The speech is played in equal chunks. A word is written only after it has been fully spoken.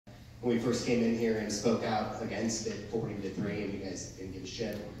when we first came in here and spoke out against it 40-3, and you guys didn't give a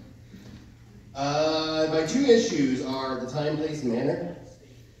shit. My two issues are the time, place, and manner.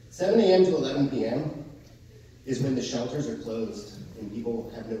 7 a.m. to 11 p.m. is when the shelters are closed and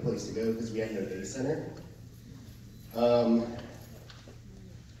people have no place to go because we have no day center.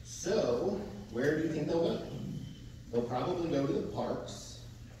 So, where do you think they'll go? They'll probably go to the parks,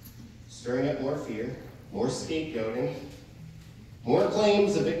 stirring up more fear, more scapegoating, more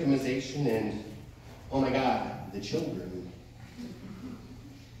claims of victimization, and, oh my God, the children.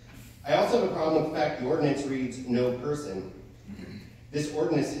 I also have a problem with the fact the ordinance reads no person. This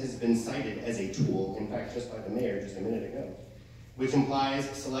ordinance has been cited as a tool, in fact, just by the mayor just a minute ago, which implies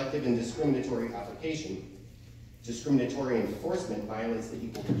selective and discriminatory application. Discriminatory enforcement violates the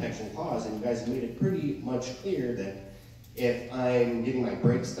Equal Protection Clause, and you guys have made it pretty much clear that if I'm getting my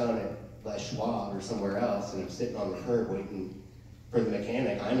brakes done at Les Schwab or somewhere else and I'm sitting on the curb waiting for the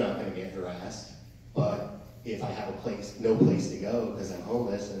mechanic, I'm not going to get harassed. But if I have no place to go because I'm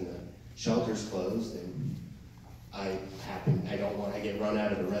homeless and the shelter's closed and I get run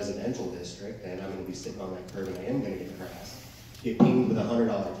out of the residential district and I'm going to be sitting on that curb and I am going to get harassed, get pinged with a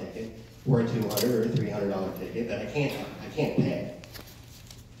 $100 ticket or a $200 or a $300 ticket that I can't pay.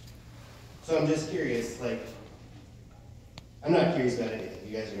 So I'm just curious, like, I'm not curious about anything.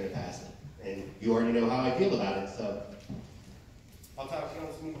 You guys are going to pass it. And you already know how I feel about it, so I'll talk to you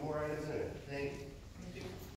on some more items in a minute. Thank you.